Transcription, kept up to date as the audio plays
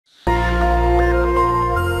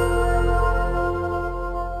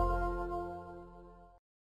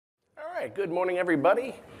right, good morning,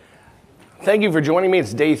 everybody. Thank you for joining me.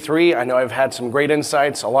 It's day 3. I know I've had some great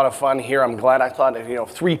insights, a lot of fun here. I'm glad I thought,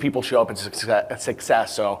 3 people show up, it's a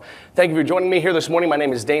success. So thank you for joining me here this morning. My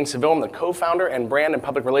name is Dane Seville. I'm the co-founder and brand and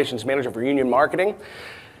public relations manager for Union Marketing.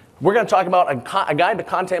 We're going to talk about a guide to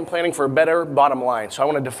content planning for a better bottom line. So I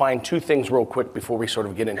want to define 2 things real quick before we sort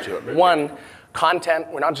of get into it. One, content.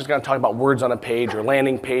 We're not just going to talk about words on a page or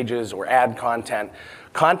landing pages or ad content.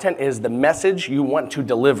 Content is the message you want to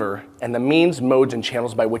deliver and the means, modes, and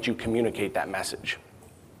channels by which you communicate that message.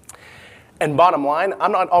 And bottom line,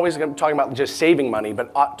 I'm not always going to be talking about just saving money,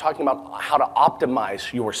 but talking about how to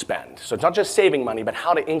optimize your spend. So it's not just saving money, but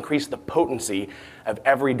how to increase the potency of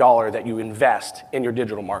every dollar that you invest in your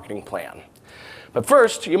digital marketing plan. But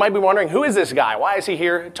first, you might be wondering, who is this guy? Why is he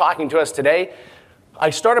here talking to us today? I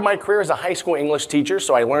started my career as a high school English teacher,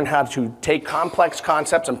 so I learned how to take complex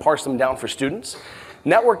concepts and parse them down for students.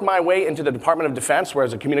 Networked my way into the Department of Defense, where I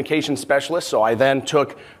was a communications specialist, so I then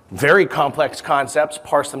took very complex concepts,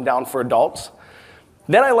 parsed them down for adults.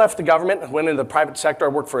 Then I left the government and went into the private sector. I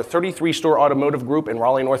worked for a 33-store automotive group in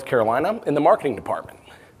Raleigh, North Carolina, in the marketing department.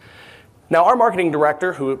 Now, our marketing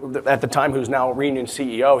director, who at the time, who's now Reunion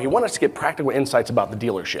CEO, he wanted us to get practical insights about the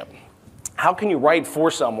dealership. How can you write for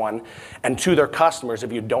someone and to their customers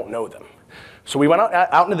if you don't know them? So we went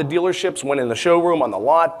out into the dealerships, went in the showroom, on the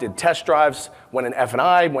lot, did test drives, went in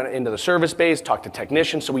F&I, went into the service bays, talked to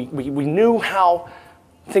technicians. So we knew how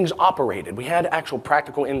things operated. We had actual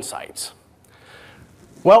practical insights.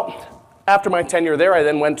 Well, after my tenure there, I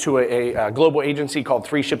then went to a global agency called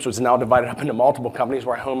 3 Ships, which is now divided up into multiple companies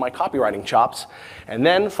where I honed my copywriting chops. And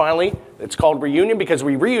then finally, it's called Reunion because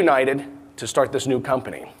we reunited to start this new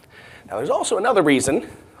company. Now, there's also another reason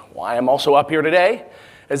why I'm also up here today,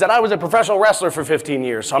 is that I was a professional wrestler for 15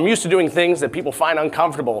 years, so I'm used to doing things that people find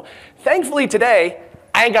uncomfortable. Thankfully today,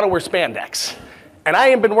 I ain't gotta wear spandex. And I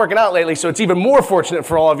ain't been working out lately, so it's even more fortunate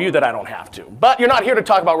for all of you that I don't have to. But you're not here to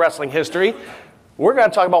talk about wrestling history. We're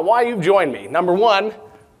gonna talk about why you've joined me. Number 1,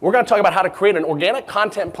 we're gonna talk about how to create an organic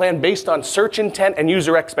content plan based on search intent and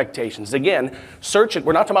user expectations. Again,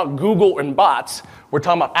 we're not talking about Google and bots, we're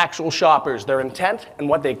talking about actual shoppers, their intent, and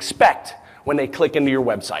what they expect when they click into your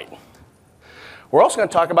website. We're also going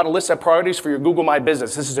to talk about a list of priorities for your Google My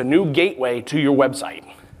Business. This is a new gateway to your website.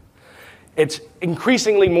 It's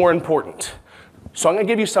increasingly more important. So I'm going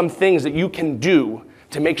to give you some things that you can do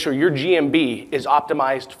to make sure your GMB is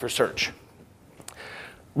optimized for search.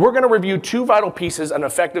 We're going to review 2 vital pieces of an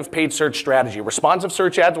effective paid search strategy. Responsive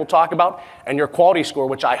search ads we'll talk about, and your quality score,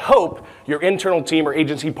 which I hope your internal team or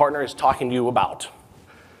agency partner is talking to you about.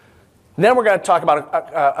 Then we're going to talk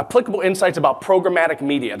about applicable insights about programmatic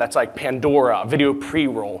media. That's like Pandora, video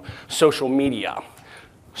pre-roll, social media.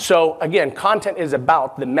 So again, content is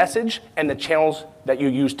about the message and the channels that you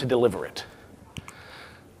use to deliver it.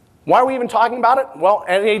 Why are we even talking about it? Well,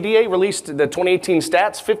 NADA released the 2018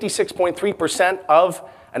 stats. 56.3% of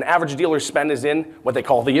an average dealer's spend is in what they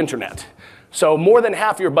call the internet. So more than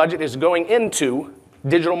half your budget is going into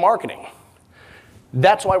digital marketing.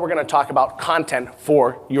 That's why we're going to talk about content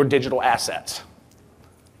for your digital assets.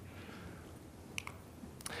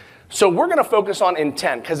 So we're going to focus on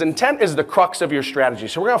intent, because intent is the crux of your strategy.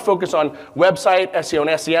 So we're going to focus on website, SEO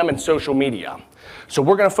and SEM, and social media. So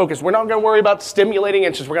we're going to focus, we're not going to worry about stimulating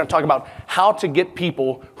interest. We're going to talk about how to get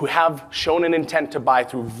people who have shown an intent to buy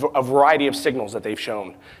through a variety of signals that they've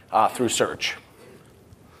shown through search.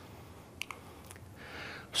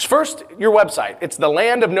 First, your website. It's the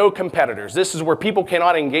land of no competitors. This is where people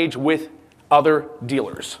cannot engage with other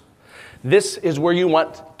dealers. This is where you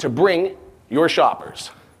want to bring your shoppers.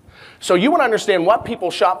 So you want to understand what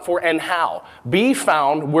people shop for and how. Be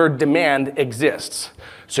found where demand exists.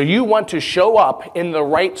 So you want to show up in the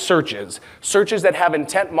right searches. Searches that have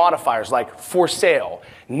intent modifiers like for sale,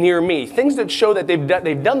 near me. Things that show that they've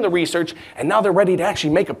done the research and now they're ready to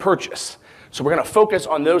actually make a purchase. So we're going to focus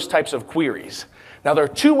on those types of queries. Now, there are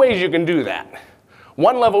 2 ways you can do that.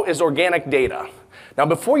 One level is organic data. Now,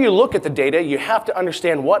 before you look at the data, you have to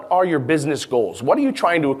understand what are your business goals. What are you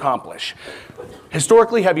trying to accomplish?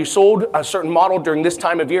 Historically, have you sold a certain model during this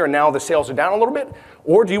time of year and now the sales are down a little bit?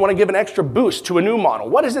 Or do you want to give an extra boost to a new model?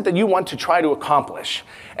 What is it that you want to try to accomplish?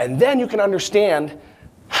 And then you can understand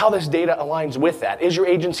how this data aligns with that. Is your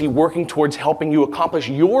agency working towards helping you accomplish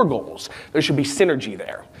your goals? There should be synergy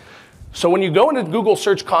there. So when you go into Google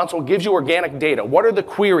Search Console, it gives you organic data. What are the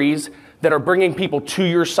queries that are bringing people to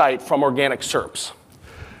your site from organic SERPs?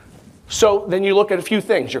 So then you look at a few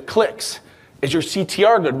things. Your clicks. Is your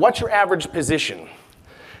CTR good? What's your average position?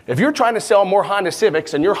 If you're trying to sell more Honda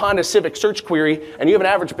Civics and your Honda Civic search query and you have an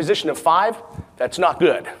average position of 5, that's not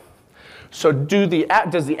good. So does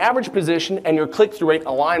the average position and your click-through rate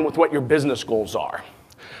align with what your business goals are?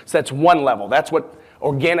 So that's one level. That's what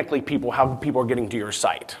organically how people are getting to your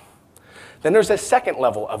site. Then there's a second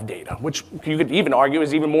level of data, which you could even argue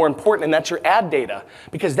is even more important, and that's your ad data,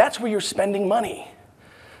 because that's where you're spending money.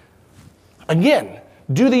 Again,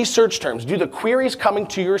 do these search terms, do the queries coming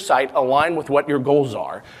to your site align with what your goals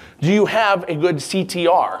are? Do you have a good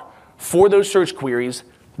CTR for those search queries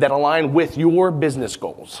that align with your business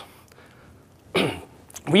goals?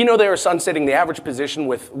 We know they are sunsetting the average position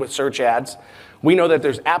with search ads. We know that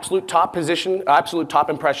there's absolute top position, absolute top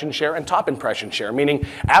impression share, and top impression share, meaning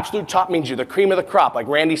absolute top means you're the cream of the crop. Like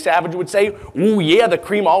Randy Savage would say, ooh yeah, the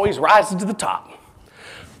cream always rises to the top.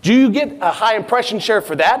 Do you get a high impression share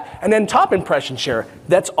for that? And then top impression share,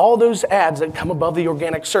 that's all those ads that come above the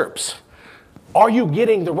organic SERPs. Are you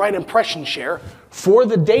getting the right impression share for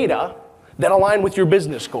the data that align with your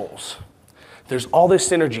business goals? There's all this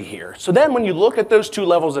synergy here. So then when you look at those two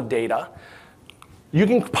levels of data, you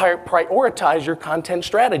can prioritize your content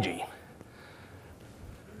strategy.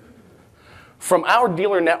 From our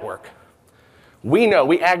dealer network, we know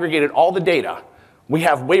we aggregated all the data. We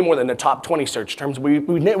have way more than the top 20 search terms. We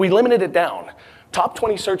limited it down. Top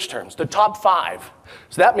 20 search terms, the top 5.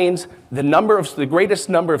 So that means the greatest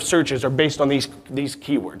number of searches are based on these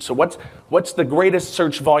keywords. So what's the greatest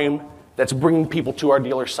search volume that's bringing people to our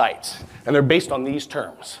dealer sites? And they're based on these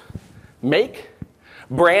terms. Make,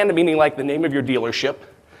 brand, meaning like the name of your dealership,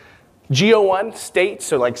 Geo1, state,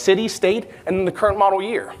 so like city, state, and then the current model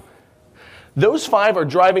year. Those 5 are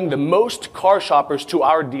driving the most car shoppers to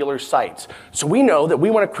our dealer sites. So we know that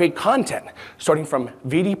we want to create content, starting from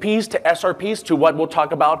VDPs to SRPs to what we'll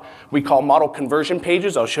talk about we call model conversion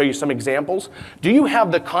pages. I'll show you some examples. Do you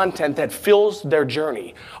have the content that fills their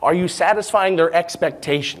journey? Are you satisfying their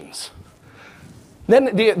expectations?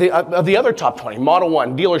 Then the other top 20, Model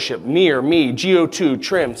 1, dealership, near, me, Geo2,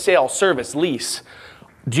 trim, sale, service, lease.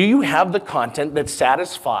 Do you have the content that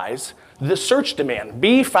satisfies the search demand?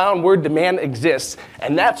 Be found where demand exists,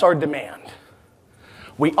 and that's our demand.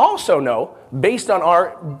 We also know, based on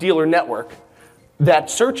our dealer network, that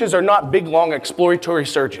searches are not big, long, exploratory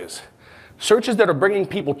searches. Searches that are bringing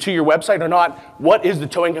people to your website are not, what is the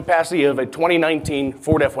towing capacity of a 2019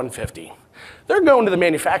 Ford F-150? They're going to the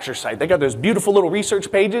manufacturer site. They got those beautiful little research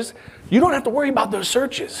pages. You don't have to worry about those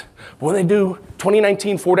searches. But when they do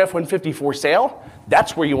 2019 Ford F-150 for sale,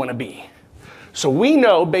 that's where you want to be. So we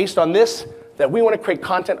know, based on this, that we want to create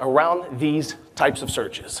content around these types of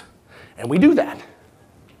searches. And we do that.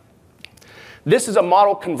 This is a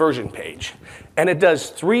model conversion page, and it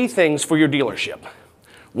does 3 things for your dealership.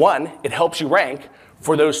 1, it helps you rank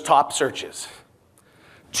for those top searches.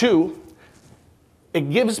 2, it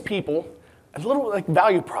gives people a little like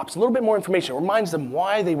value props, a little bit more information. It reminds them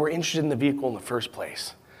why they were interested in the vehicle in the first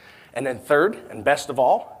place. And then 3rd, and best of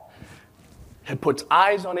all, it puts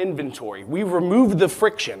eyes on inventory. We removed the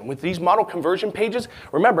friction with these model conversion pages.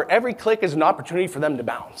 Remember, every click is an opportunity for them to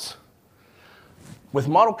bounce. With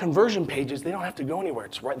model conversion pages, they don't have to go anywhere.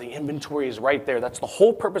 It's right, the inventory is right there. That's the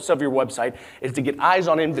whole purpose of your website, is to get eyes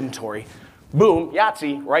on inventory. Boom,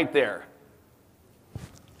 Yahtzee, right there.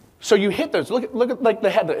 So you hit those. Look at like the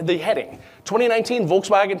heading. 2019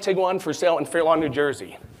 Volkswagen Tiguan for sale in Fair Lawn, New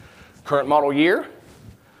Jersey. Current model year,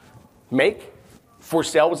 make, for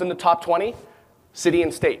sale was in the top 20, city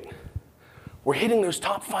and state. We're hitting those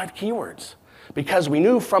top 5 keywords because we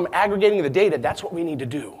knew from aggregating the data, that's what we need to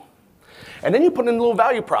do. And then you put in little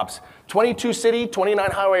value props. 22 city,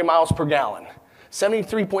 29 highway miles per gallon.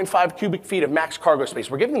 73.5 cubic feet of max cargo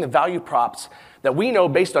space. We're giving the value props that we know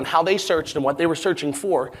based on how they searched and what they were searching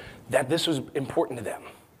for, that this was important to them.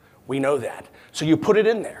 We know that. So you put it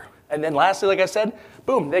in there. And then lastly, like I said,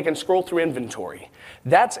 boom, they can scroll through inventory.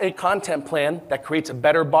 That's a content plan that creates a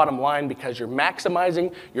better bottom line because you're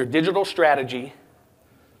maximizing your digital strategy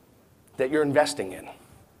that you're investing in.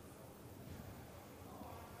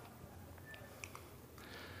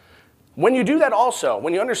 When you do that also,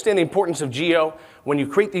 when you understand the importance of geo, when you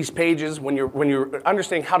create these pages, when you're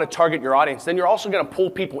understanding how to target your audience, then you're also going to pull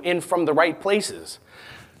people in from the right places.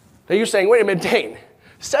 Now you're saying, wait a minute, Dane,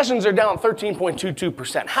 sessions are down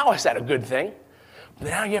 13.22%. How is that a good thing? But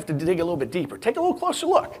now you have to dig a little bit deeper. Take a little closer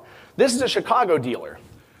look. This is a Chicago dealer.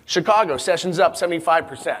 Chicago, sessions up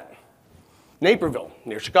 75%. Naperville,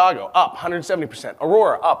 near Chicago, up 170%.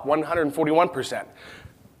 Aurora, up 141%.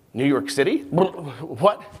 New York City,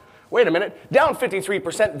 what? Wait a minute, down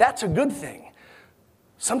 53%, that's a good thing.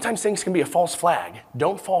 Sometimes things can be a false flag.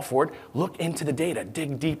 Don't fall for it. Look into the data,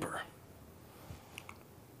 dig deeper.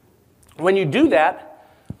 When you do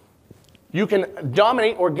that, you can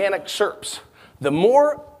dominate organic SERPs. The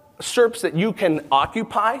more SERPs that you can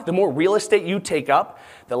occupy, the more real estate you take up,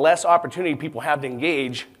 the less opportunity people have to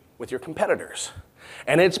engage with your competitors.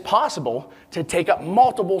 And it's possible to take up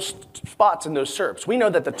multiple spots in those SERPs. We know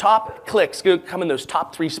that the top clicks come in those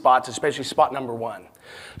top 3 spots, especially spot number 1.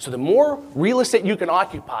 So the more real estate you can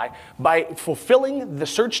occupy by fulfilling the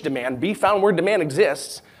search demand, be found where demand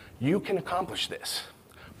exists, you can accomplish this.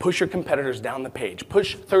 Push your competitors down the page.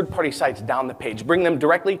 Push third-party sites down the page. Bring them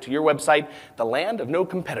directly to your website, the land of no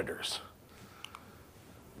competitors.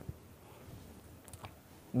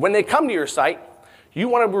 When they come to your site, you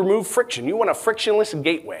want to remove friction. You want a frictionless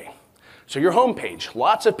gateway. So your homepage,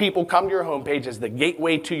 lots of people come to your homepage as the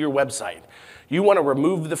gateway to your website. You want to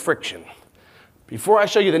remove the friction. Before I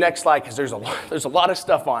show you the next slide, because there's a lot of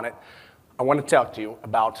stuff on it, I want to talk to you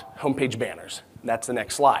about homepage banners. That's the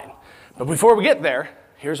next slide. But before we get there,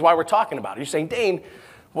 here's why we're talking about it. You're saying, Dane,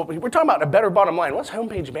 well, we're talking about a better bottom line. What's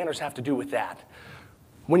homepage banners have to do with that?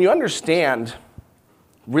 When you understand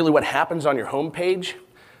really what happens on your homepage,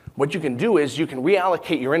 what you can do is you can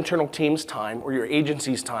reallocate your internal team's time or your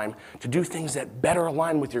agency's time to do things that better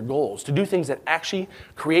align with your goals, to do things that actually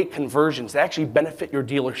create conversions, that actually benefit your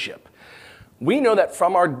dealership. We know that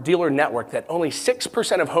from our dealer network that only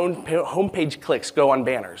 6% of homepage clicks go on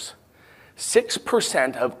banners.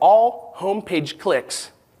 6% of all homepage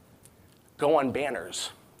clicks go on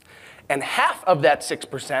banners. And half of that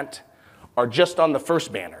 6% are just on the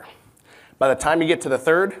first banner. By the time you get to the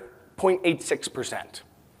third, 0.86%.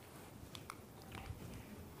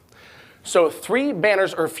 So 3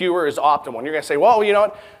 banners or fewer is optimal. And you're going to say, well, you know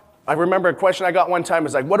what? I remember a question I got one time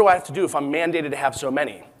was like, what do I have to do if I'm mandated to have so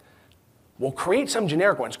many? Well, create some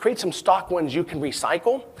generic ones. Create some stock ones you can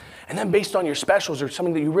recycle. And then based on your specials or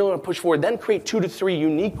something that you really want to push forward, then create 2 to 3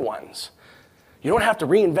 unique ones. You don't have to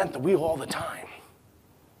reinvent the wheel all the time.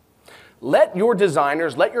 Let your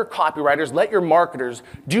designers, let your copywriters, let your marketers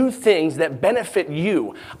do things that benefit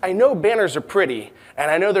you. I know banners are pretty, and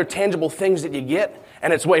I know they're tangible things that you get,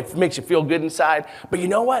 and it's what makes you feel good inside. But you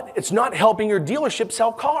know what? It's not helping your dealership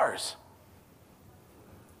sell cars.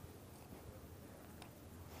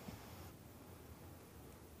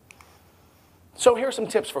 So here are some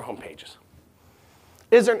tips for homepages.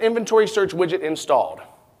 Is there an inventory search widget installed?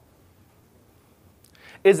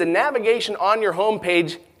 Is the navigation on your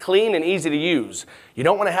homepage clean and easy to use? You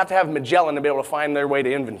don't want to have Magellan to be able to find their way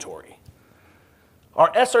to inventory.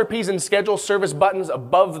 Are SRPs and schedule service buttons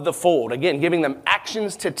above the fold? Again, giving them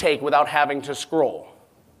actions to take without having to scroll.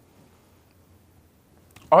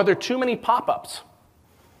 Are there too many pop-ups?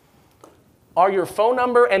 Are your phone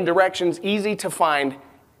number and directions easy to find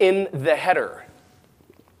in the header?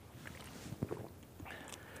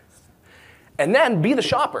 And then be the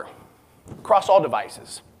shopper across all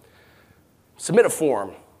devices. Submit a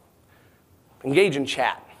form. Engage in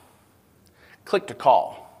chat. Click to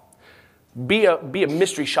call. Be a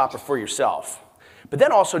mystery shopper for yourself. But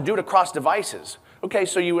then also do it across devices. Okay,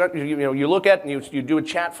 so you look at and you do a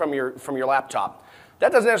chat from your laptop.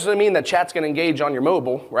 That doesn't necessarily mean that chat's going to engage on your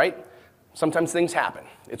mobile, right? Sometimes things happen.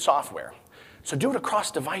 It's software. So do it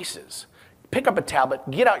across devices. Pick up a tablet,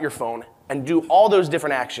 get out your phone, and do all those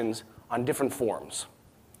different actions on different forms,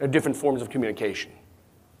 or different forms of communication.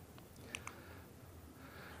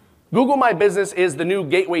 Google My Business is the new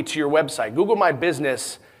gateway to your website. Google My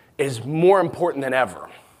Business is more important than ever.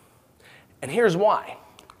 And here's why.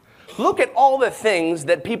 Look at all the things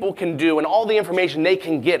that people can do and all the information they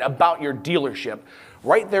can get about your dealership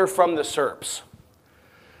right there from the SERPs.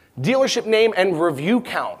 Dealership name and review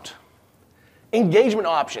count. Engagement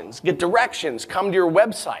options, get directions, come to your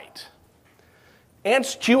website.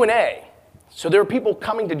 Answer Q&A. So there are people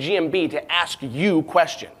coming to GMB to ask you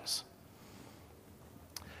questions.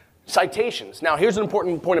 Citations. Now here's an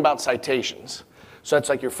important point about citations. So that's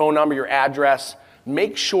like your phone number, your address.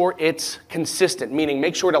 Make sure it's consistent, meaning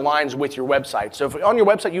make sure it aligns with your website. So if on your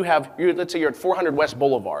website let's say you're at 400 West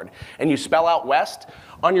Boulevard and you spell out West,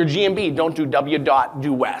 on your GMB, don't do W dot,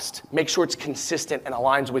 do West. Make sure it's consistent and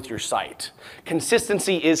aligns with your site.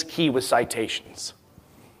 Consistency is key with citations.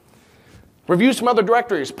 Reviews from other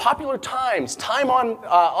directories, popular times, time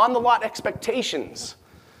on the lot expectations,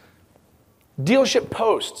 dealership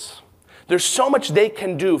posts. There's so much they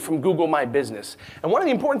can do from Google My Business. And one of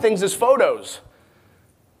the important things is photos.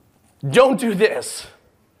 Don't do this.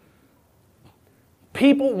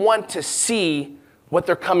 People want to see what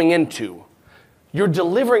they're coming into. You're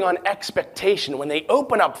delivering on expectation. When they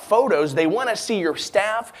open up photos, they want to see your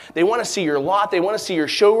staff, they want to see your lot, they want to see your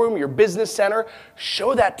showroom, your business center.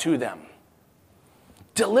 Show that to them.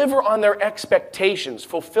 Deliver on their expectations,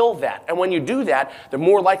 fulfill that. And when you do that, they're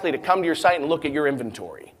more likely to come to your site and look at your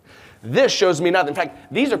inventory. This shows me nothing. In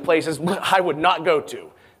fact, these are places I would not go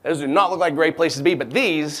to. Those do not look like great places to be, but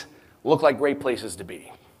these look like great places to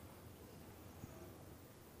be.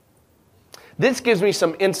 This gives me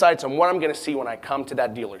some insights on what I'm going to see when I come to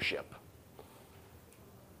that dealership.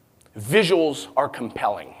 Visuals are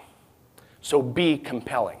compelling, so be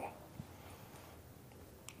compelling.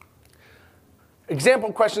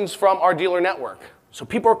 Example questions from our dealer network. So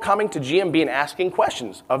people are coming to GMB and asking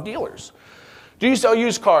questions of dealers. Do you sell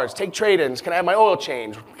used cars? Take trade-ins? Can I have my oil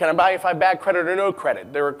change? Can I buy if I have bad credit or no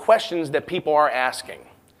credit? There are questions that people are asking.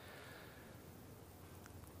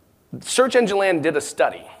 Search Engine Land did a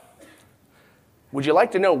study. Would you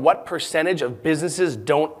like to know what percentage of businesses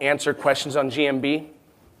don't answer questions on GMB?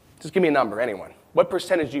 Just give me a number, anyone. What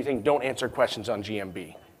percentage do you think don't answer questions on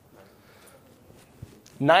GMB?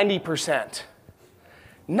 90%.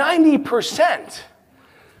 90%.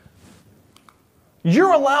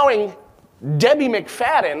 You're allowing Debbie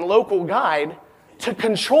McFadden, local guide, to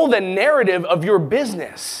control the narrative of your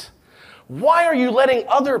business. Why are you letting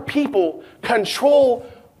other people control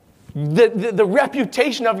the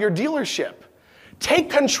reputation of your dealership?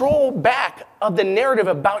 Take control back of the narrative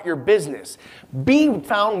about your business. Be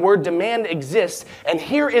found where demand exists, and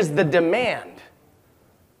here is the demand.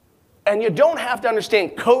 And you don't have to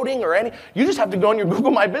understand coding or any, you just have to go on your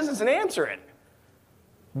Google My Business and answer it.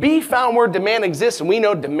 Be found where demand exists, and we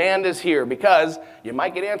know demand is here because you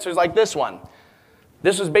might get answers like this one.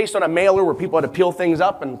 This was based on a mailer where people had to peel things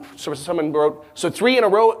up, and so someone wrote, so 3 in a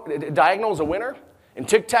row diagonal is a winner, and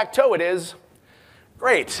tic-tac-toe it is.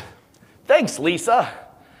 Great. Thanks, Lisa.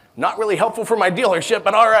 Not really helpful for my dealership,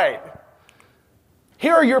 but all right.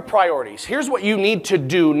 Here are your priorities. Here's what you need to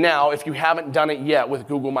do now if you haven't done it yet with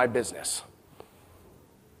Google My Business.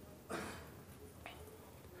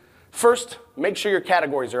 First, make sure your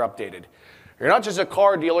categories are updated. You're not just a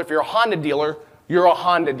car dealer. If you're a Honda dealer, you're a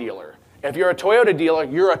Honda dealer. If you're a Toyota dealer,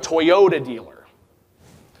 you're a Toyota dealer.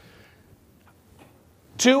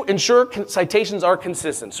 2, ensure citations are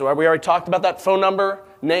consistent. So we already talked about that phone number,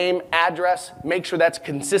 name, address. Make sure that's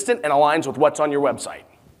consistent and aligns with what's on your website.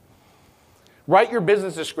 Write your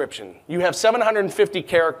business description. You have 750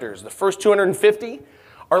 characters. The first 250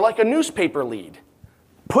 are like a newspaper lead.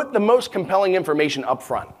 Put the most compelling information up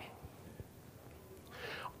front.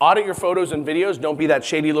 Audit your photos and videos. Don't be that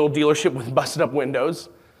shady little dealership with busted up windows.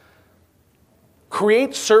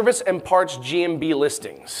 Create service and parts GMB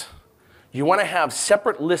listings. You want to have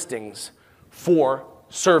separate listings for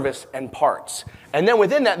service and parts. And then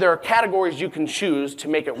within that, there are categories you can choose to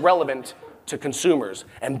make it relevant to consumers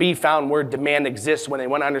and be found where demand exists when they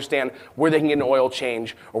want to understand where they can get an oil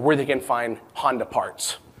change or where they can find Honda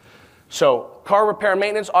parts. So car repair and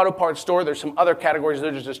maintenance, auto parts store, there's some other categories.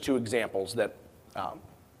 Those are just 2 examples that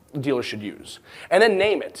dealers should use. And then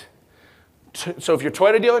name it. So if you're a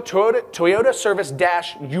Toyota dealer, Toyota service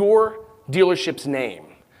dash your dealership's name.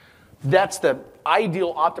 That's the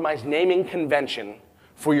ideal optimized naming convention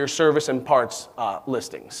for your service and parts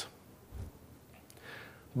listings.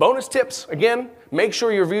 Bonus tips, again, make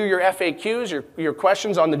sure you review your FAQs, your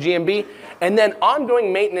questions on the GMB, and then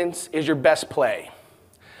ongoing maintenance is your best play.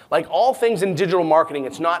 Like all things in digital marketing,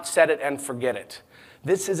 it's not set it and forget it.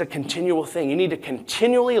 This is a continual thing. You need to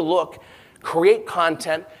continually look, create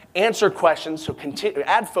content, answer questions, so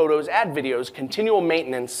add photos, add videos. Continual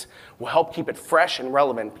maintenance will help keep it fresh and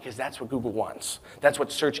relevant because that's what Google wants. That's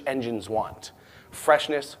what search engines want.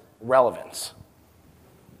 Freshness, relevance.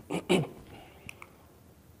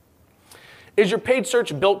 Is your paid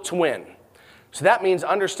search built to win? So that means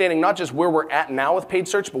understanding not just where we're at now with paid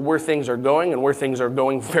search, but where things are going and where things are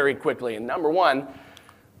going very quickly. And number 1,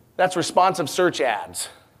 that's responsive search ads.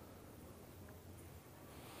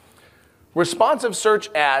 Responsive search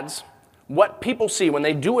ads, what people see when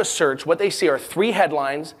they do a search, what they see are 3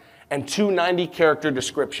 headlines and 2 90-character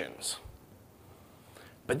descriptions.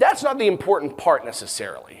 But that's not the important part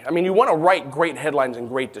necessarily. I mean, you want to write great headlines and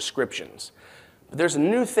great descriptions. But there's a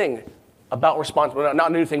new thing about not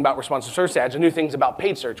a new thing about responsive search ads, a new thing about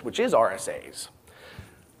paid search, which is RSAs.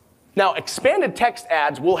 Now, expanded text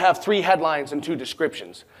ads will have 3 headlines and 2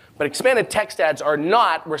 descriptions. But expanded text ads are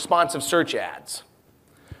not responsive search ads.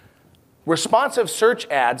 Responsive search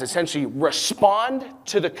ads essentially respond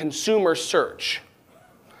to the consumer search.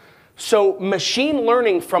 So machine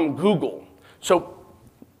learning from Google. So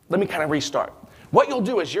let me kind of restart. What you'll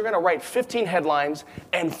do is you're going to write 15 headlines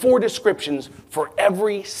and 4 descriptions for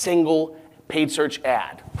every single paid search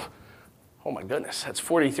ad. Oh my goodness, that's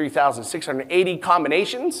 43,680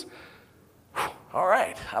 combinations. All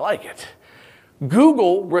right, I like it.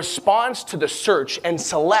 Google responds to the search and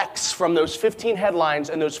selects from those 15 headlines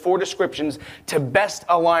and those 4 descriptions to best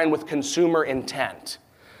align with consumer intent.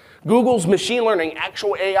 Google's machine learning,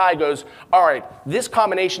 actual AI goes, all right, this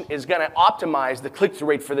combination is going to optimize the click-through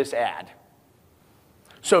rate for this ad.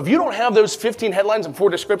 So if you don't have those 15 headlines and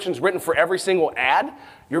 4 descriptions written for every single ad,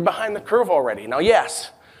 you're behind the curve already. Now,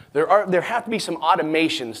 yes, there have to be some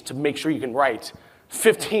automations to make sure you can write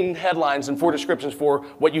 15 headlines and 4 descriptions for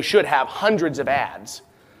what you should have hundreds of ads.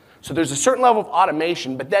 So there's a certain level of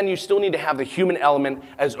automation, but then you still need to have the human element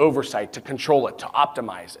as oversight to control it, to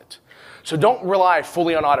optimize it. So don't rely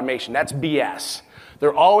fully on automation. That's BS.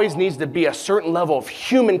 There always needs to be a certain level of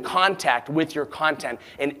human contact with your content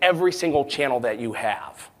in every single channel that you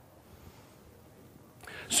have.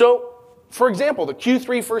 So, for example, the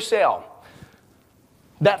Q3 for sale,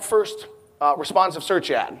 that first responsive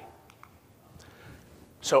search ad.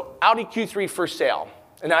 So Audi Q3 for sale,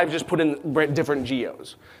 and I've just put in different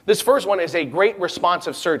geos. This first one is a great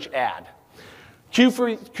responsive search ad.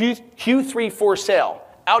 Q3 for sale,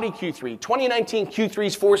 Audi Q3, 2019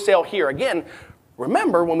 Q3's for sale here. Again,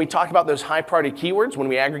 remember when we talked about those high priority keywords, when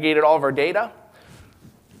we aggregated all of our data?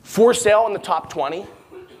 For sale in the top 20,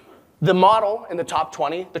 the model in the top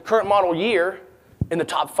 20, the current model year in the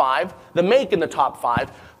top 5, the make in the top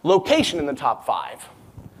 5, location in the top 5.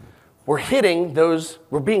 We're hitting those,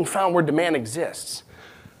 we're being found where demand exists.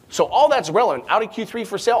 So all that's relevant. Audi Q3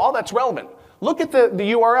 for sale, all that's relevant. Look at the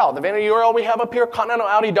URL, the vanity URL we have up here,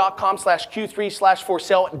 continentalaudi.com/Q3/for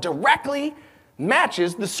sale, directly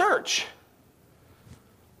matches the search.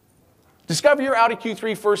 Discover your Audi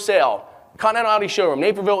Q3 for sale, Continental Audi showroom,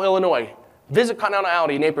 Naperville, Illinois. Visit Continental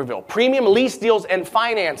Audi, Naperville. Premium lease deals and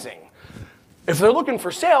financing. If they're looking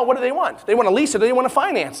for sale, what do they want? They want to lease it or they want to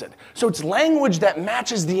finance it. So it's language that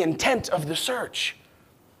matches the intent of the search.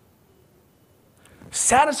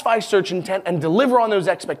 Satisfy search intent and deliver on those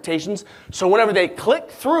expectations, so whenever they click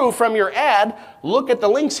through from your ad, look at the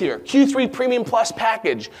links here. Q3 Premium Plus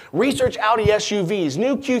package, research Audi SUVs,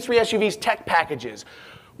 new Q3 SUVs tech packages.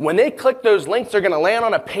 When they click those links, they're going to land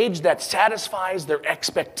on a page that satisfies their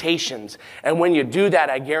expectations. And when you do that,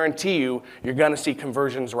 I guarantee you, you're going to see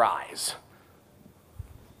conversions rise.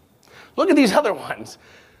 Look at these other ones.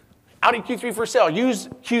 Audi Q3 for sale, use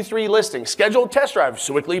Q3 listing, scheduled test drive,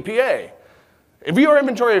 Sewickley, PA. If you are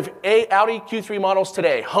inventory of Audi Q3 models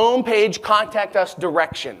today, homepage, contact us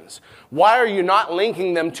directions. Why are you not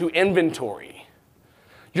linking them to inventory?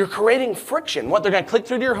 You're creating friction. What, they're going to click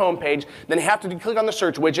through to your homepage, then they have to click on the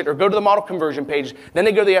search widget or go to the model conversion page, then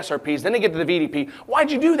they go to the SRPs, then they get to the VDP.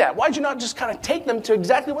 Why'd you do that? Why'd you not just kind of take them to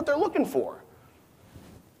exactly what they're looking for?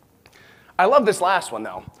 I love this last one,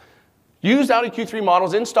 though. Use Audi Q3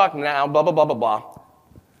 models in stock now, blah, blah, blah, blah, blah.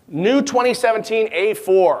 New 2017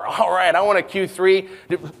 A4. All right, I want a Q3.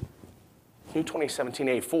 New 2017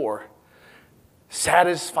 A4.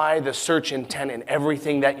 Satisfy the search intent in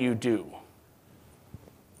everything that you do.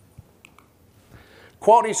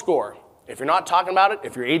 Quality score. If you're not talking about it,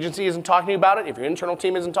 if your agency isn't talking about it, if your internal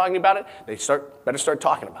team isn't talking about it, they better start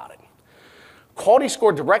talking about it. Quality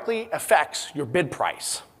score directly affects your bid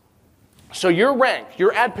price. So your rank,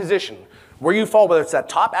 your ad position, where you fall, whether it's that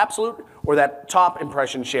top absolute or that top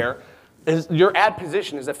impression share, your ad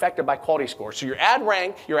position is affected by quality score. So your ad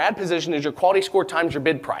rank, your ad position is your quality score times your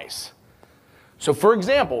bid price. So for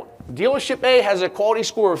example, dealership A has a quality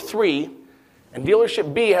score of 3, and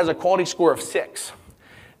dealership B has a quality score of 6.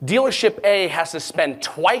 Dealership A has to spend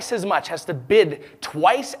twice as much, has to bid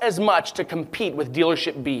twice as much to compete with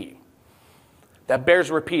dealership B. That bears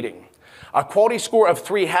repeating. A quality score of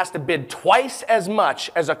 3 has to bid twice as much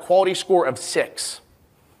as a quality score of 6.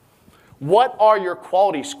 What are your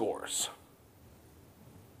quality scores?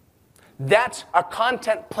 That's a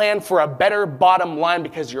content plan for a better bottom line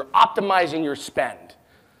because you're optimizing your spend.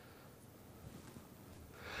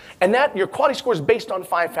 And that your quality score is based on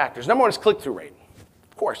 5 factors. Number 1 is click-through rate,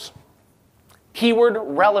 of course. Keyword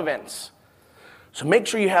relevance. So make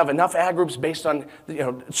sure you have enough ad groups based on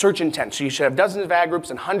search intent. So you should have dozens of ad groups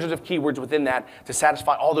and hundreds of keywords within that to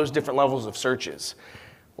satisfy all those different levels of searches.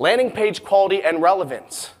 Landing page quality and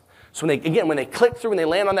relevance. So when they click through and they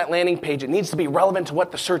land on that landing page, it needs to be relevant to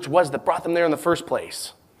what the search was that brought them there in the first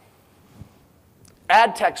place.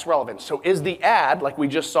 Ad text relevance. So is the ad, like we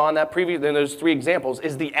just saw in that preview, in those 3 examples,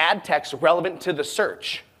 is the ad text relevant to the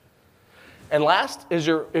search? And last is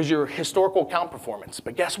your historical account performance.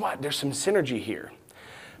 But guess what? There's some synergy here.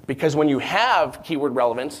 Because when you have keyword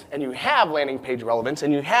relevance, and you have landing page relevance,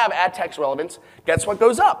 and you have ad text relevance, guess what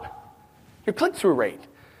goes up? Your click-through rate.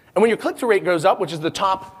 And when your click-through rate goes up, which is the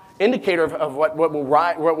top indicator of what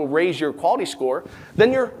will raise your quality score,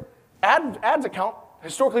 then your ads account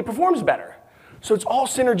historically performs better. So it's all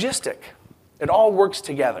synergistic. It all works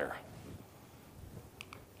together.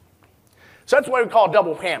 So that's what we call a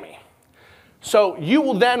double whammy. So you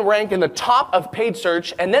will then rank in the top of paid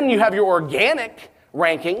search, and then you have your organic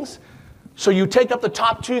rankings. So you take up the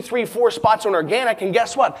top 2, 3, 4 spots on organic, and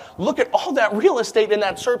guess what? Look at all that real estate in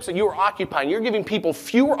that SERPs that you are occupying. You're giving people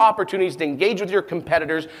fewer opportunities to engage with your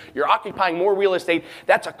competitors. You're occupying more real estate.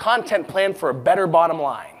 That's a content plan for a better bottom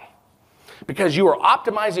line. Because you are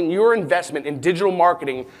optimizing your investment in digital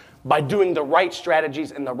marketing by doing the right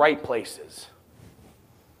strategies in the right places.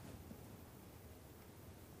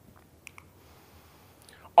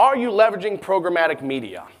 Are you leveraging programmatic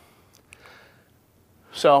media?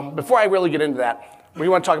 So before I really get into that, we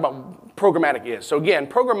want to talk about what programmatic is. So again,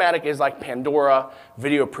 programmatic is like Pandora,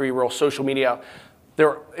 video pre-roll, social media.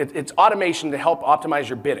 It's automation to help optimize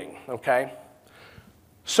your bidding, okay?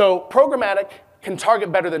 So programmatic can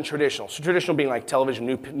target better than traditional. So traditional being like television,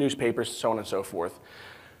 newspapers, so on and so forth.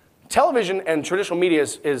 Television and traditional media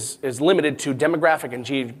is limited to demographic and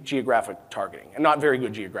geographic targeting, and not very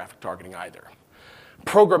good geographic targeting either.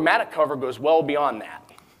 Programmatic cover goes well beyond that.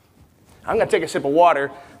 I'm going to take a sip of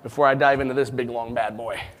water before I dive into this big, long, bad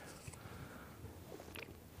boy.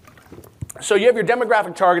 So you have your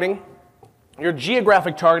demographic targeting, your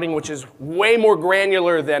geographic targeting, which is way more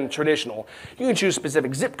granular than traditional. You can choose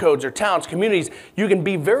specific zip codes or towns, communities. You can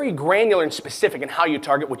be very granular and specific in how you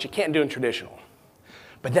target, which you can't do in traditional.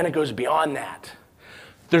 But then it goes beyond that.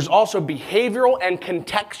 There's also behavioral and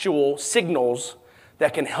contextual signals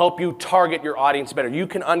that can help you target your audience better. You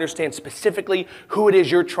can understand specifically who it is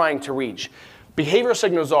you're trying to reach. Behavioral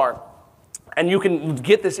signals are, and you can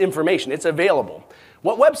get this information, it's available.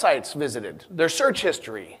 What websites visited, their search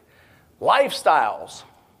history, lifestyles,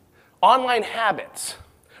 online habits,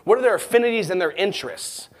 what are their affinities and their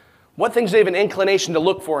interests, what things they have an inclination to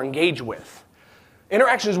look for, engage with,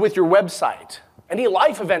 interactions with your website, any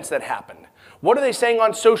life events that happened, what are they saying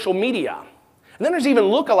on social media, and then there's even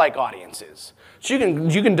lookalike audiences. So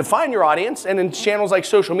you can define your audience, and in channels like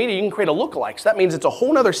social media, you can create a lookalike. So that means it's a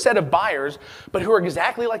whole other set of buyers, but who are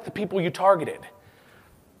exactly like the people you targeted.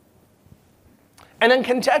 And then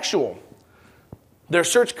contextual. Their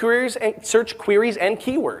search queries and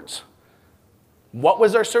keywords. What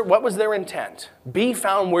was their intent? Be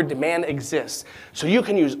found where demand exists. So you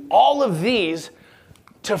can use all of these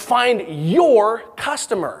to find your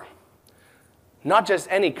customer, not just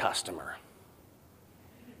any customer.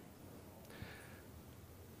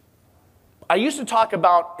 I used to talk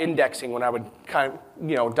about indexing when I would kind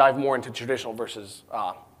of, dive more into traditional versus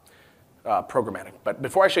programmatic. But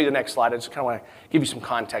before I show you the next slide, I just kind of want to give you some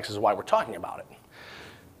context as to why we're talking about it.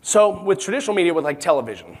 So with traditional media, with like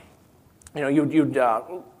television, you'd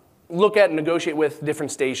look at and negotiate with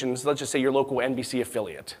different stations. Let's just say your local NBC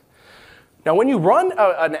affiliate. Now, when you run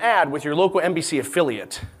an ad with your local NBC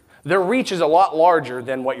affiliate, their reach is a lot larger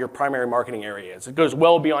than what your primary marketing area is. It goes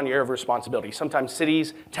well beyond your area of responsibility. Sometimes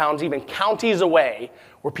cities, towns, even counties away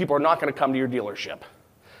where people are not going to come to your dealership.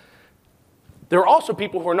 There are also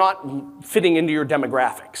people who are not fitting into your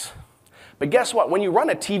demographics. But guess what? When you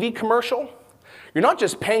run a TV commercial, you're not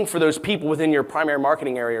just paying for those people within your primary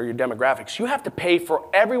marketing area or your demographics. You have to pay for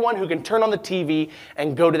everyone who can turn on the TV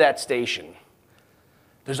and go to that station.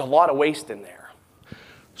 There's a lot of waste in there.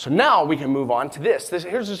 So now we can move on to this.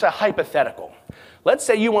 Here's just a hypothetical. Let's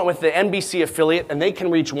say you went with the NBC affiliate and they can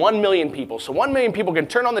reach 1 million people. So 1 million people can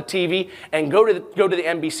turn on the TV and go to the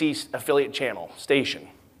NBC affiliate channel, station.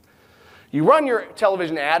 You run your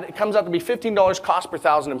television ad, it comes out to be $15 cost per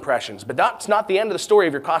 1,000 impressions. But that's not the end of the story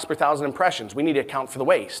of your cost per 1,000 impressions. We need to account for the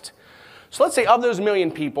waste. So let's say of those 1 million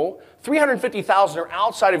people, 350,000 are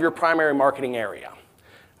outside of your primary marketing area.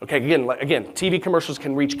 Okay, again, TV commercials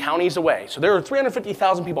can reach counties away. So there are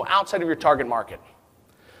 350,000 people outside of your target market.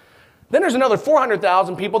 Then there's another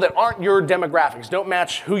 400,000 people that aren't your demographics, don't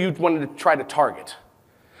match who you wanted to try to target.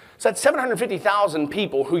 So that's 750,000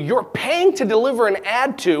 people who you're paying to deliver an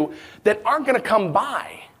ad to that aren't going to come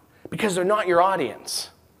by because they're not your audience.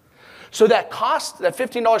 So that cost, that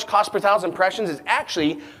 $15 cost per 1,000 impressions is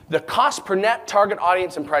actually the cost per net target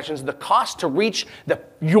audience impressions. The cost to reach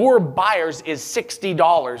your buyers is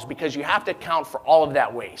 $60 because you have to account for all of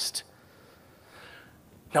that waste.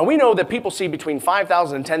 Now we know that people see between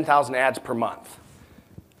 5,000 and 10,000 ads per month.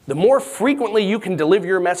 The more frequently you can deliver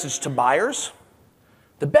your message to buyers,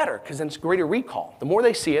 the better, because then it's greater recall. The more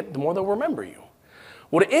they see it, the more they'll remember you.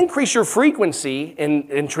 Well, to increase your frequency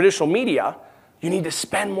in traditional media, you need to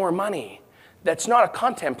spend more money. That's not a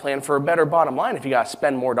content plan for a better bottom line if you got to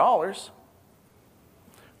spend more dollars.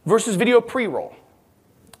 Versus video pre-roll.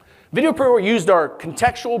 Video pre-roll used our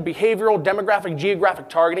contextual, behavioral, demographic, geographic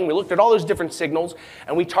targeting. We looked at all those different signals,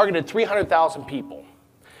 and we targeted 300,000 people.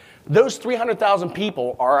 Those 300,000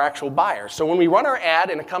 people are our actual buyers. So when we run our ad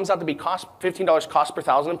and it comes out to be $15 cost per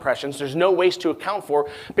 1,000 impressions, there's no waste to account for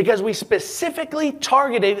because we specifically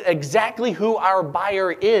targeted exactly who our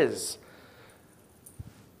buyer is.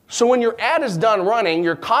 So when your ad is done running,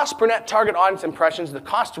 your cost per net target audience impressions, the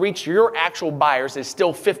cost to reach your actual buyers is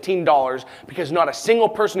still $15 because not a single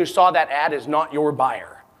person who saw that ad is not your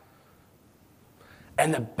buyer.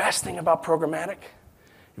 And the best thing about programmatic,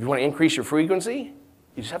 if you want to increase your frequency,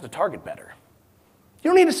 you just have to target better. You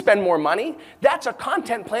don't need to spend more money. That's a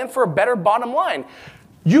content plan for a better bottom line.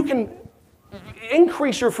 You can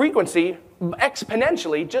increase your frequency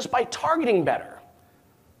exponentially just by targeting better.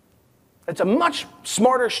 It's a much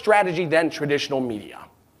smarter strategy than traditional media.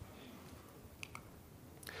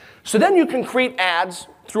 So then you can create ads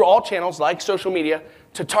through all channels like social media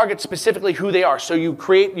to target specifically who they are. So you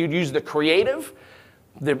use the creative,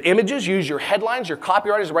 the images, use your headlines, your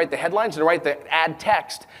copywriters to write the headlines and to write the ad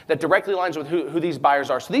text that directly aligns with who these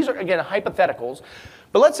buyers are. So these are, again, hypotheticals.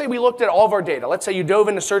 But let's say we looked at all of our data. Let's say you dove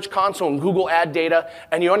into Search Console and Google ad data,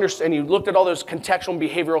 and you looked at all those contextual and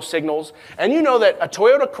behavioral signals, and you know that a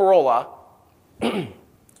Toyota Corolla,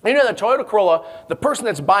 the person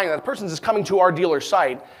that's buying that, the person that's coming to our dealer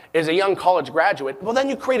site is a young college graduate. Well, then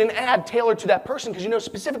you create an ad tailored to that person because you know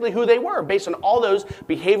specifically who they were based on all those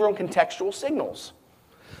behavioral and contextual signals.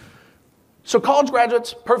 So college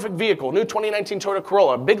graduates, perfect vehicle, new 2019 Toyota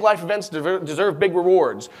Corolla, big life events deserve big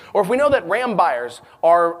rewards. Or if we know that Ram buyers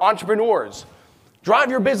are entrepreneurs, drive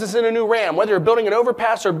your business in a new Ram, whether you're building an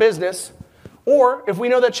overpass or business, or if we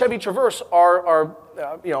know that Chevy Traverse are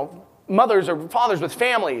mothers or fathers with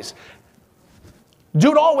families,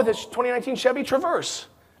 do it all with this 2019 Chevy Traverse.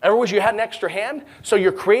 Ever wish you had an extra hand? So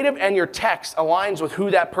your creative and your text aligns with who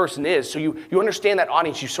that person is. So you understand that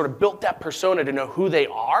audience. You sort of built that persona to know who they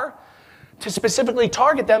are, to specifically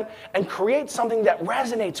target them and create something that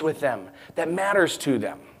resonates with them, that matters to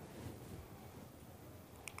them.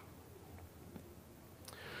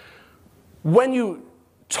 When you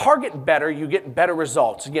target better, you get better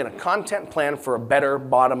results. Again, a content plan for a better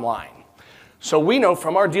bottom line. So we know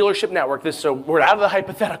from our dealership network, so we're out of the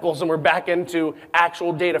hypotheticals and we're back into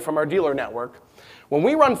actual data from our dealer network. When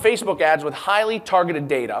we run Facebook ads with highly targeted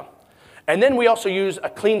data, and then we also use a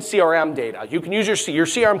clean CRM data. You can use your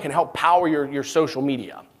CRM can help power your social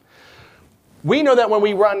media. We know that when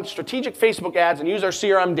we run strategic Facebook ads and use our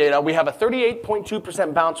CRM data, we have a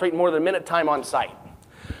 38.2% bounce rate, more than a minute time on site.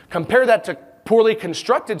 Compare that to poorly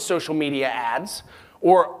constructed social media ads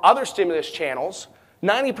or other stimulus channels,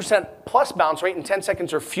 90% plus bounce rate in 10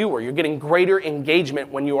 seconds or fewer. You're getting greater engagement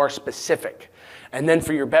when you are specific. And then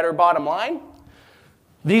for your better bottom line,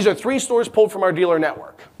 these are 3 stores pulled from our dealer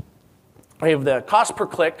network. We have the cost per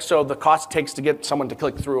click, so the cost it takes to get someone to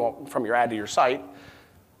click through from your ad to your site,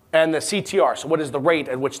 and the CTR, so what is the rate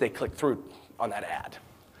at which they click through on that ad.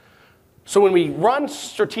 So when we run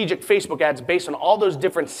strategic Facebook ads based on all those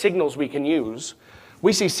different signals we can use,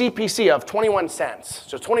 we see CPC of 21 cents.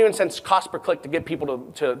 So 21 cents cost per click to get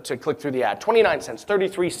people to click through the ad. 29 cents,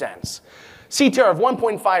 33 cents. CTR of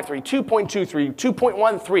 1.53, 2.23,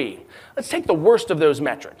 2.13. Let's take the worst of those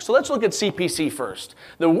metrics. So let's look at CPC first.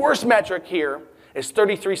 The worst metric here is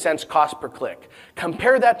 33 cents cost per click.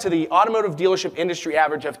 Compare that to the automotive dealership industry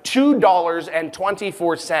average of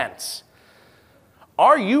 $2.24.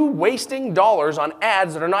 Are you wasting dollars on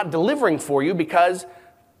ads that are not delivering for you because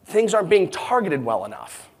things aren't being targeted well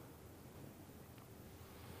enough?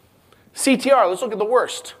 CTR, let's look at the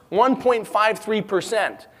worst,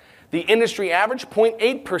 1.53%. The industry average,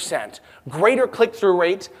 0.8%. Greater click-through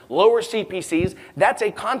rates, lower CPCs. That's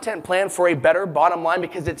a content plan for a better bottom line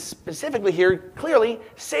because it's specifically here, clearly,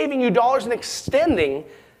 saving you dollars and maximizing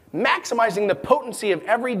the potency of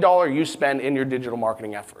every dollar you spend in your digital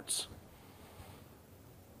marketing efforts.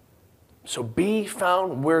 So be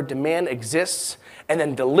found where demand exists and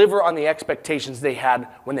then deliver on the expectations they had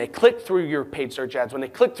when they click through your paid search ads, when they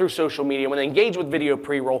click through social media, when they engage with video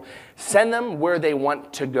pre-roll. Send them where they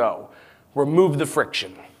want to go. Remove the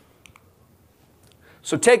friction.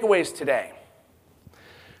 So takeaways today.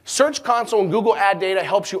 Search Console and Google Ad Data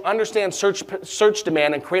helps you understand search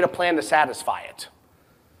demand and create a plan to satisfy it.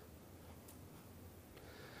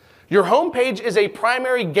 Your homepage is a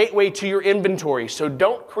primary gateway to your inventory, so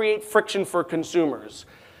don't create friction for consumers.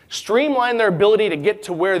 Streamline their ability to get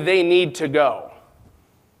to where they need to go.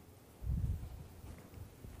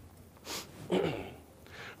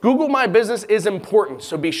 Google My Business is important,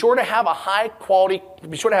 so be sure to have high quality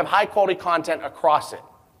content across it.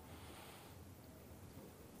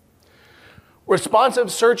 Responsive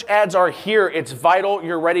search ads are here. It's vital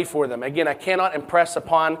you're ready for them. Again, I cannot impress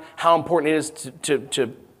upon how important it is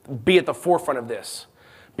to be at the forefront of this.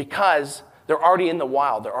 because they're already in the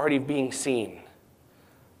wild. They're already being seen.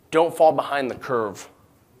 Don't fall behind the curve.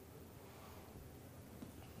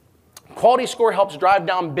 Quality score helps drive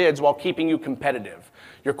down bids while keeping you competitive.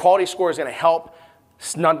 Your quality score is going to help,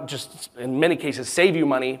 not just in many cases, save you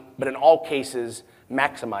money, but in all cases,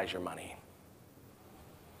 maximize your money.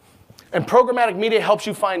 And programmatic media helps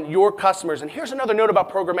you find your customers. And here's another note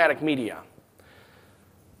about programmatic media.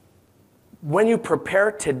 When you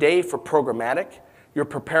prepare today for programmatic, you're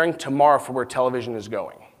preparing tomorrow for where television is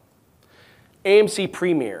going. AMC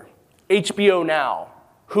Premiere, HBO Now,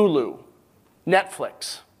 Hulu,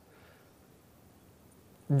 Netflix.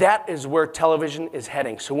 That is where television is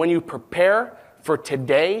heading. So when you prepare for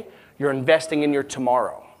today, you're investing in your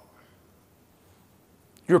tomorrow.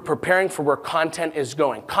 You're preparing for where content is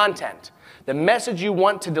going. Content, the message you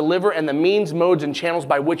want to deliver and the means, modes, and channels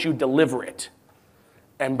by which you deliver it.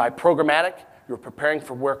 And by programmatic, you're preparing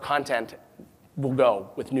for where content will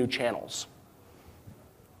go with new channels.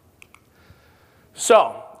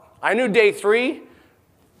 So, I knew day 3,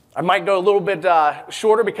 I might go a little bit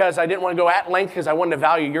shorter because I didn't want to go at length because I wanted to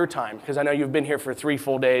value your time because I know you've been here for 3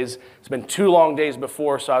 full days. It's been 2 long days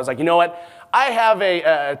before, so I was like, you know what? I have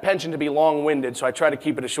a penchant to be long-winded, so I try to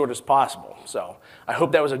keep it as short as possible. So I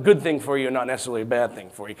hope that was a good thing for you and not necessarily a bad thing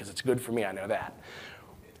for you because it's good for me, I know that.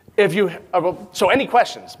 So any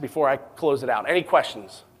questions before I close it out? Any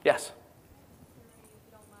questions? Yes?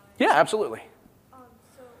 Yeah, absolutely. So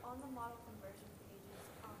on the model conversion pages,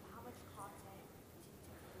 how much content do you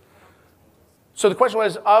typically put on those pages? So the question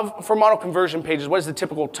was, for model conversion pages, what is the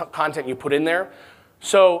typical content you put in there?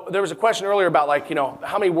 So there was a question earlier about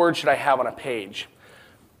how many words should I have on a page?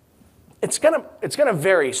 It's gonna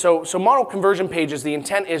vary. So model conversion pages, the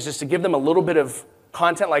intent is just to give them a little bit of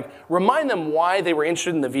content, like remind them why they were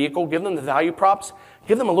interested in the vehicle, give them the value props,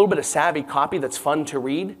 give them a little bit of savvy copy that's fun to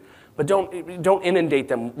read, but don't inundate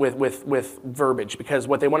them with verbiage because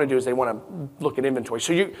what they want to do is they want to look at inventory.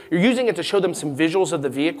 So you're using it to show them some visuals of the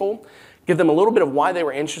vehicle, give them a little bit of why they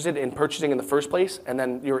were interested in purchasing in the first place, and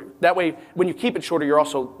then that way, when you keep it shorter, you're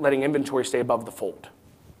also letting inventory stay above the fold.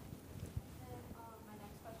 My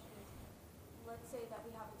next question is, let's say that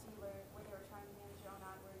we have a dealer where they were trying to manage their own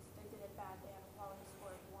AdWords, they did it bad, they have a quality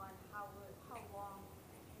score of 1. How long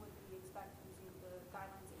would we expect using the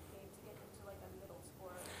guidelines that you gave to get them to like a middle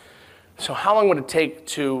score? So how long would it take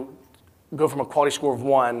to go from a quality score of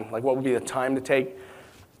 1, like what would be the time to take?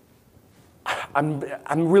 I'm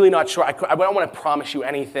really not sure. I don't want to promise you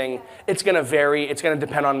anything. It's going to vary. It's going to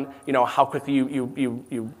depend on how quickly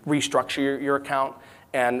you restructure your account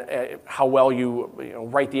and how well you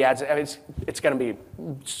write the ads. I mean, it's going to be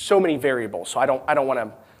so many variables. So I don't want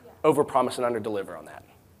to overpromise and underdeliver on that.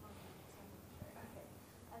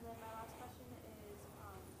 And then my last question is,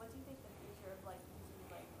 what do you think the future of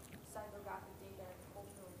using psychographic data,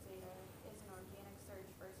 cultural data, is in organic search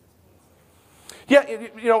versus paid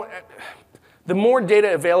search? Yeah, the more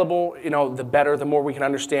data available, the better. The more we can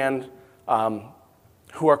understand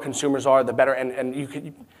who our consumers are, the better. And you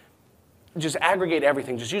could just aggregate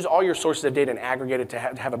everything. Just use all your sources of data and aggregate it to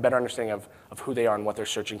have a better understanding of who they are and what they're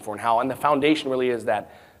searching for and how. And the foundation really is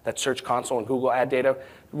that Search Console and Google Ad data.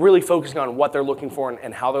 Really focusing on what they're looking for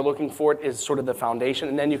and how they're looking for it is sort of the foundation.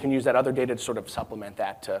 And then you can use that other data to sort of supplement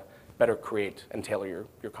that to better create and tailor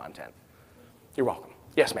your content. You're welcome.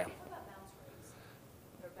 Yes, ma'am.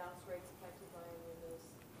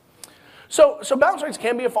 So bounce rates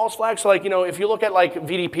can be a false flag. So if you look at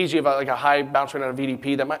VDPs, you have a high bounce rate on a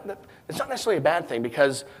VDP. It's not necessarily a bad thing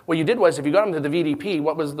because what you did was if you got them to the VDP,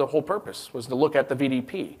 what was the whole purpose? Was to look at the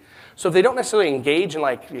VDP. So if they don't necessarily engage and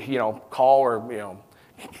call or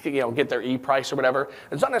get their e-price or whatever,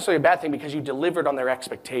 it's not necessarily a bad thing because you delivered on their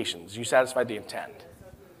expectations. You satisfied the intent.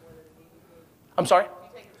 I'm sorry?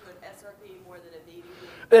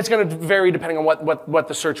 It's going to vary depending on what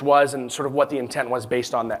the search was and sort of what the intent was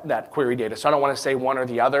based on that query data. So I don't want to say one or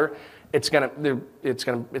the other. It's going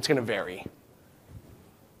to vary.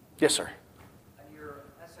 Yes, sir. On your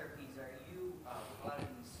SRPs, are you a lot of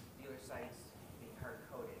these dealer sites being hard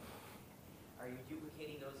coded? Are you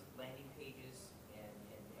duplicating those landing pages and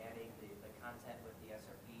adding the content with the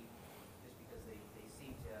SRP just because they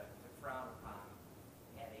seem to frown upon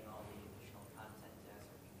adding all the additional content to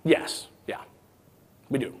SRP? Yes. Yeah.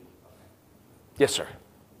 We do. Okay. Yes, sir.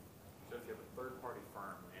 So if you have a third-party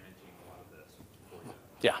firm managing a lot of this for you,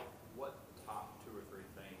 Yeah. what top 2 or 3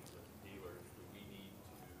 things as dealers do we need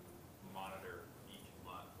to monitor each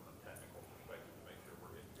month from a technical perspective to make sure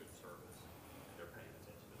we're getting good service and they're paying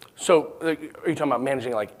attention to it? So are you talking about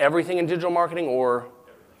managing everything in digital marketing or?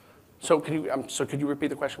 Everything. So could you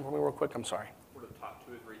repeat the question for me real quick? I'm sorry. What are the top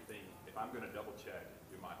 2 or 3 things, if I'm going to double check,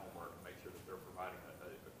 do my homework, and make sure that they're providing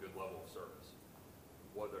a good level of service.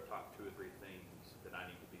 What are the top 2 or 3 things that I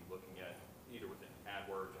need to be looking at, either within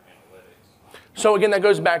AdWords or analytics? So again, that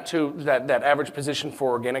goes back to that average position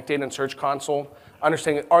for organic data and Search Console.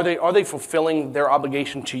 Understanding, are they fulfilling their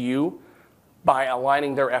obligation to you by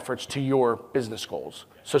aligning their efforts to your business goals?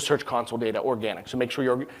 So Search Console data, organic. So make sure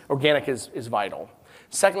your organic is vital.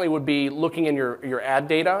 Secondly would be looking in your ad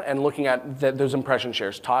data and looking at those impression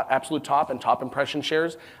shares, absolute top and top impression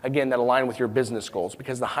shares, again, that align with your business goals.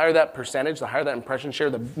 Because the higher that percentage, the higher that impression share,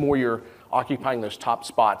 the more you're occupying those top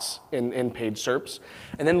spots in paid SERPs.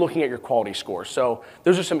 And then looking at your quality score. So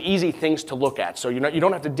those are some easy things to look at. So you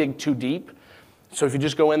don't have to dig too deep. So if you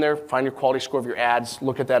just go in there, find your quality score of your ads,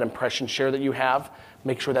 look at that impression share that you have,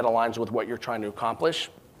 make sure that aligns with what you're trying to accomplish.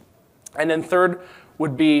 And then third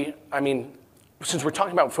would be, since we're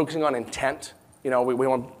talking about focusing on intent, we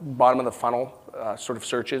want bottom of the funnel sort of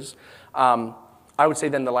searches. I would say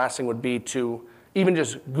then the last thing would be to even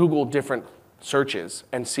just Google different searches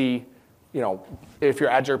and see, if your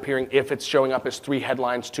ads are appearing, if it's showing up as 3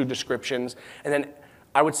 headlines, 2 descriptions, and then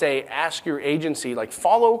I would say ask your agency,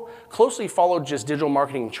 closely follow just digital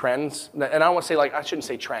marketing trends. And I don't want to say, I shouldn't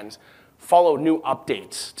say trends. Follow new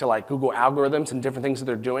updates to Google algorithms and different things that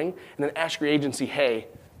they're doing. And then ask your agency, hey,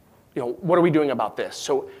 what are we doing about this?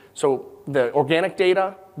 So the organic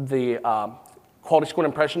data, the quality score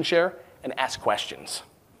and impression share, and ask questions.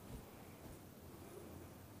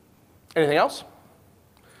 Anything else?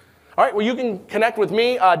 All right, well, you can connect with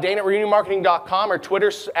me, Dane at reunionmarketing.com, or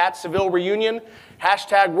Twitter at Seville Reunion,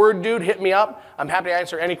 #WordDude, hit me up. I'm happy to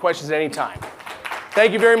answer any questions at any time.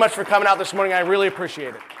 Thank you very much for coming out this morning. I really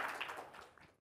appreciate it.